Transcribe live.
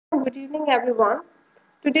Good evening, everyone.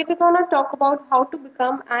 Today we're going to talk about how to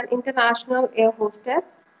become an international air hostess,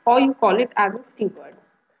 or you call it as a steward.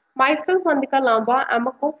 Myself, Vandika Lamba, I'm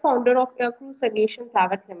a co-founder of Aircrew Aviation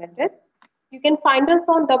Private Limited. You can find us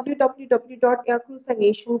on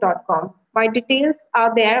www.aircrewsaviation.com. My details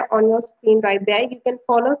are there on your screen right there. You can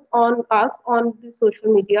follow us on the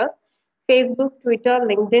social media, Facebook, Twitter,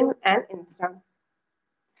 LinkedIn, and Instagram.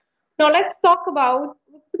 Now let's talk about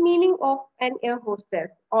what's the meaning of an air hostess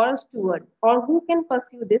or a steward or who can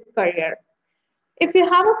pursue this career. If you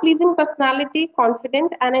have a pleasing personality,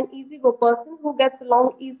 confident and an easygo person who gets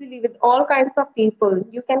along easily with all kinds of people,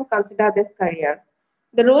 you can consider this career.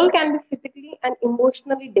 The role can be physically and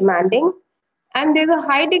emotionally demanding and there's a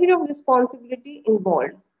high degree of responsibility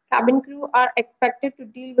involved. Cabin crew are expected to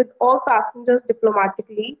deal with all passengers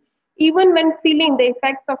diplomatically, even when feeling the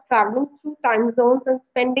effects of traveling through time zones and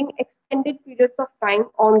spending extended periods of time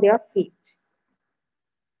on their feet.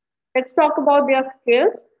 Let's talk about their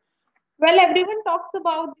skills. Well, everyone talks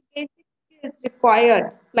about the basic skills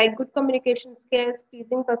required, like good communication skills,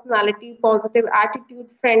 pleasing personality, positive attitude,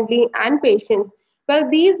 friendly, and patience. Well,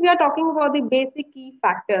 these we are talking about the basic key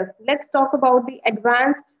factors. Let's talk about the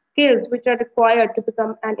advanced skills which are required to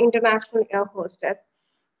become an international air hostess.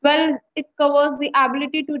 Well, it covers the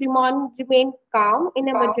ability to remain calm in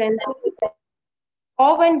emergencies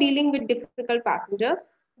or when dealing with difficult passengers,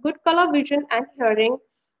 good color vision and hearing,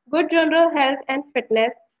 good general health and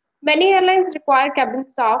fitness. Many airlines require cabin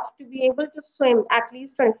staff to be able to swim at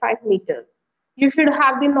least 25 meters. You should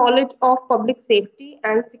have the knowledge of public safety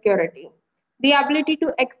and security, the ability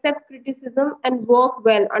to accept criticism and work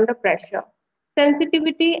well under pressure,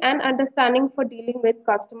 sensitivity and understanding for dealing with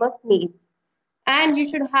customers' needs, and you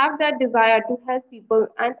should have that desire to help people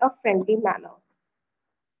and a friendly manner.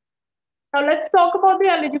 Now let's talk about the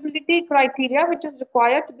eligibility criteria which is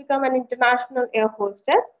required to become an international air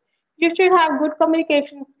hostess. You should have good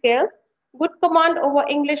communication skills, good command over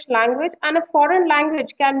English language, and a foreign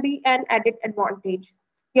language can be an added advantage.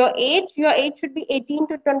 Your age should be 18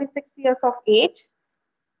 to 26 years of age.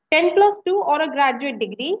 10 plus 2 or a graduate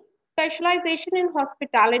degree. Specialization in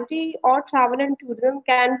hospitality or travel and tourism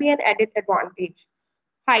can be an added advantage.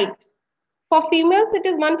 Height. For females, it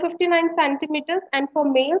is 159 centimeters, and for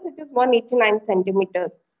males, it is 189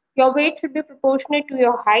 centimeters. Your weight should be proportionate to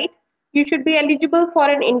your height. You should be eligible for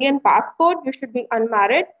an Indian passport. You should be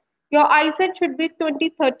unmarried. Your eyesight should be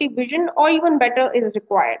 20/30 vision, or even better is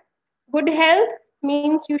required. Good health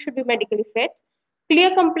means you should be medically fit.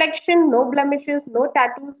 Clear complexion, no blemishes, no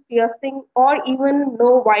tattoos, piercing, or even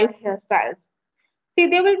no wild hairstyles. See,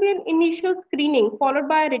 there will be an initial screening followed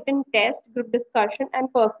by a written test, group discussion,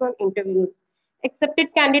 and personal interviews.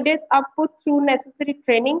 Accepted candidates are put through necessary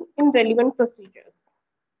training in relevant procedures.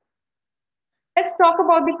 Let's talk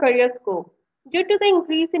about the career scope. Due to the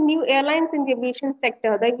increase in new airlines in the aviation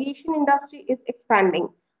sector, the aviation industry is expanding.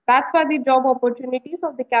 That's why the job opportunities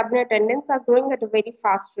of the cabin attendants are growing at a very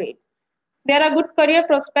fast rate. There are good career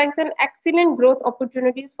prospects and excellent growth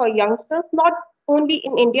opportunities for youngsters, not only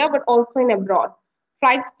in India but also in abroad.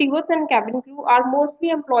 Flight stewards and cabin crew are mostly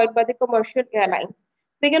employed by the commercial airlines.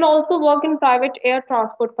 They can also work in private air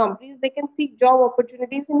transport companies. They can seek job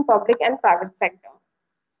opportunities in public and private sector.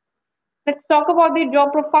 Let's talk about the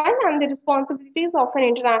job profile and the responsibilities of an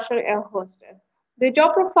international air hostess. The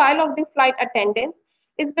job profile of the flight attendant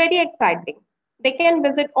is very exciting. They can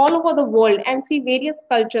visit all over the world and see various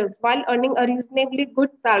cultures while earning a reasonably good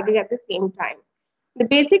salary at the same time. The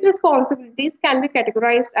basic responsibilities can be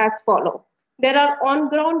categorized as follow. There are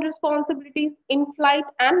on-ground responsibilities, in-flight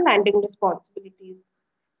and landing responsibilities.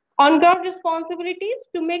 On-ground responsibilities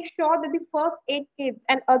to make sure that the first aid kits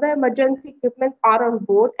and other emergency equipment are on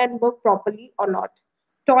board and work properly or not.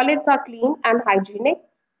 Toilets are clean and hygienic.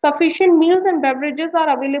 Sufficient meals and beverages are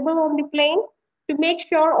available on the plane to make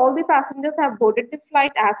sure all the passengers have boarded the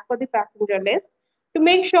flight as per the passenger list. To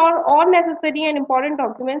make sure all necessary and important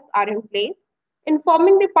documents are in place.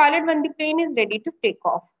 Informing the pilot when the plane is ready to take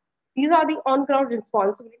off. These are the on-ground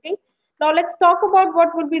responsibilities. Now let's talk about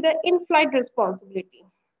what would be the in-flight responsibility.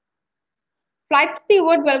 Flight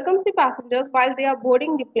steward welcomes the passengers while they are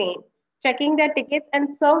boarding the plane, checking their tickets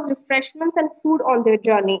and serves refreshments and food on their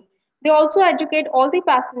journey. They also educate all the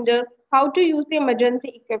passengers how to use the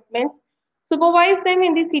emergency equipment, supervise them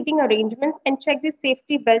in the seating arrangements, and check the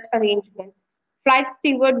safety belt arrangements. Flight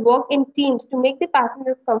steward work in teams to make the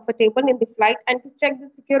passengers comfortable in the flight and to check the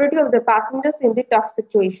security of the passengers in the tough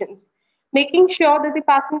situations, making sure that the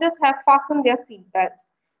passengers have fastened their seat belts,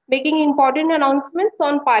 making important announcements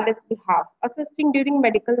on pilot's behalf, assisting during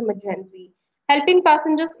medical emergency, helping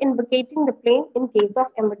passengers in vacating the plane in case of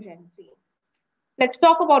emergency. Let's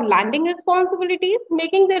talk about landing responsibilities,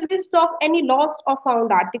 making the list of any lost or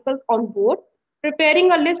found articles on board,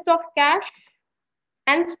 preparing a list of cash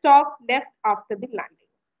and stock left after the landing.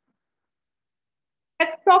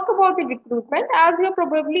 Let's talk about the recruitment. As you're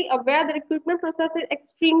probably aware, the recruitment process is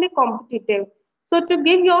extremely competitive. So, to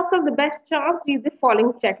give yourself the best chance, read the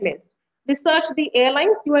following checklist. Research the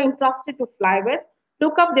airlines you are interested to fly with,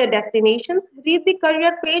 look up their destinations, read the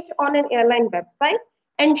career page on an airline website,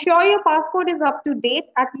 ensure your passport is up to date,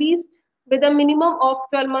 at least with a minimum of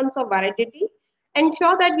 12 months of validity,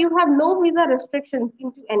 ensure that you have no visa restrictions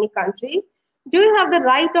into any country. Do you have the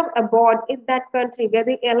right of abode in that country where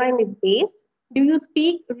the airline is based? Do you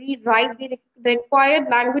speak, read, write the required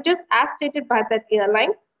languages as stated by that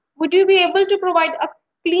airline? Would you be able to provide a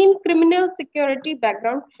clean criminal security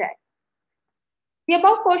background check? The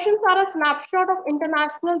above questions are a snapshot of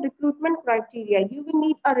international recruitment criteria. You will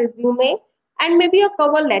need a resume and maybe a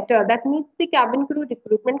cover letter that meets the cabin crew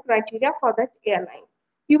recruitment criteria for that airline.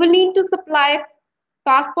 You will need to supply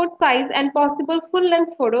passport size and possible full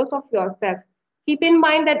length photos of yourself. Keep in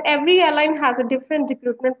mind that every airline has a different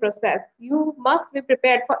recruitment process. You must be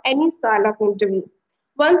prepared for any style of interview.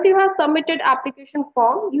 Once you have submitted application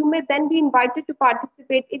form, you may then be invited to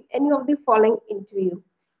participate in any of the following interviews.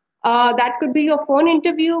 That could be your phone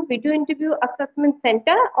interview, video interview, assessment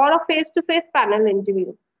center, or a face-to-face panel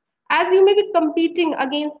interview. As you may be competing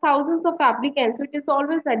against thousands of applicants, it is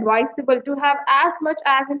always advisable to have as much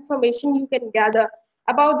as information you can gather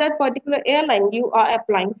about that particular airline you are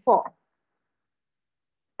applying for.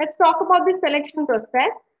 Let's talk about the selection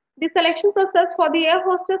process. The selection process for the air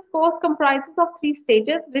hostess course comprises of three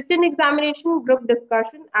stages: written examination, group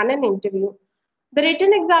discussion, and an interview. The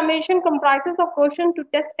written examination comprises of questions to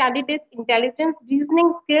test candidates' intelligence,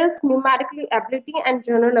 reasoning skills, numerical ability, and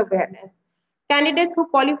general awareness. Candidates who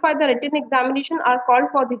qualify the written examination are called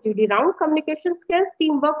for the jury round. Communication skills,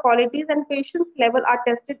 teamwork qualities, and patience level are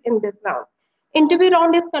tested in this round. Interview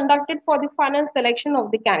round is conducted for the final selection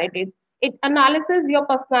of the candidates. It analyzes your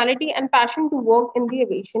personality and passion to work in the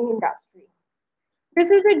aviation industry.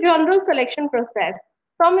 This is a general selection process.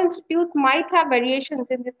 Some institutes might have variations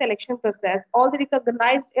in the selection process. All the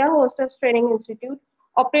recognized air hostess training institutes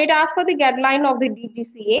operate as per the guideline of the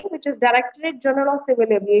DGCA, which is Directorate General of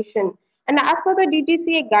Civil Aviation. And as per the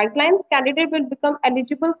DGCA guidelines, candidate will become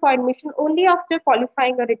eligible for admission only after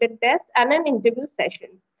qualifying a written test and an interview session.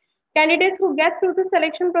 Candidates who get through the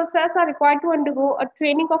selection process are required to undergo a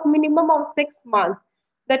training of minimum of 6 months.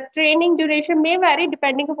 The training duration may vary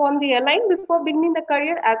depending upon the airline before beginning the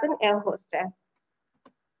career as an air hostess.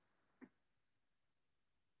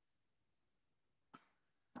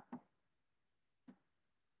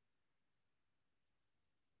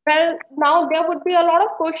 Well, now there would be a lot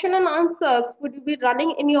of question and answers would be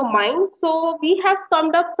running in your mind. So we have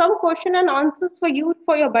summed up some question and answers for you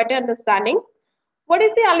for your better understanding. What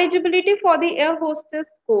is the eligibility for the air hostess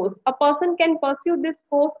course? A person can pursue this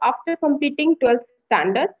course after completing 12th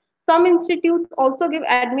standard. Some institutes also give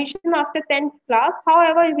admission after 10th class.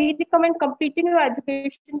 However, we recommend completing your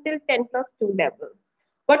education till 10 plus 2 level.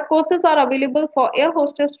 What courses are available for air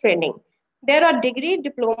hostess training? There are degree,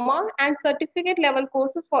 diploma, and certificate level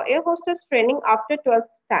courses for air hostess training after 12th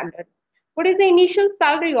standard. What is the initial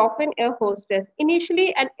salary of an air hostess?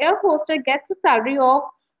 Initially, an air hostess gets a salary of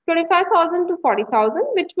 25,000 to 40,000,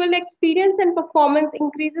 which will experience and performance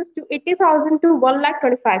increases to 80,000 to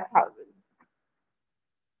 1,25,000.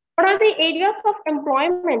 What are the areas of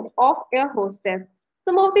employment of air hostess?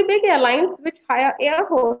 Some of the big airlines which hire air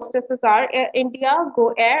hostesses are Air India,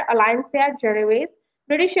 Go Air, Alliance Air, Airways,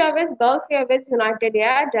 British Airways, Gulf Airways, United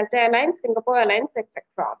Air, Delta Airlines, Singapore Airlines,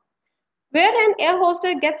 etc. Where an air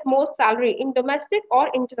hostess gets more salary in domestic or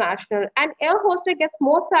international. An air hostess gets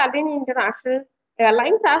more salary in international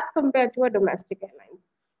airlines as compared to a domestic airline.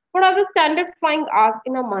 What are the standard flying hours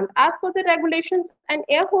in a month? As per the regulations, an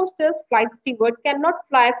air hostess flight steward cannot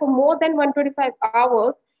fly for more than 125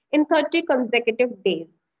 hours in 30 consecutive days.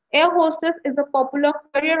 Air hostess is a popular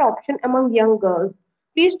career option among young girls.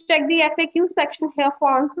 Please check the FAQ section here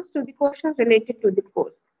for answers to the questions related to the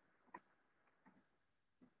course.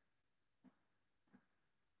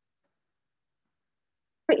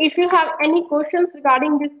 So if you have any questions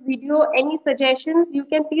regarding this video, any suggestions, you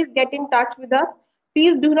can please get in touch with us.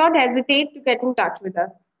 Please do not hesitate to get in touch with us.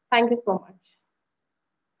 Thank you so much.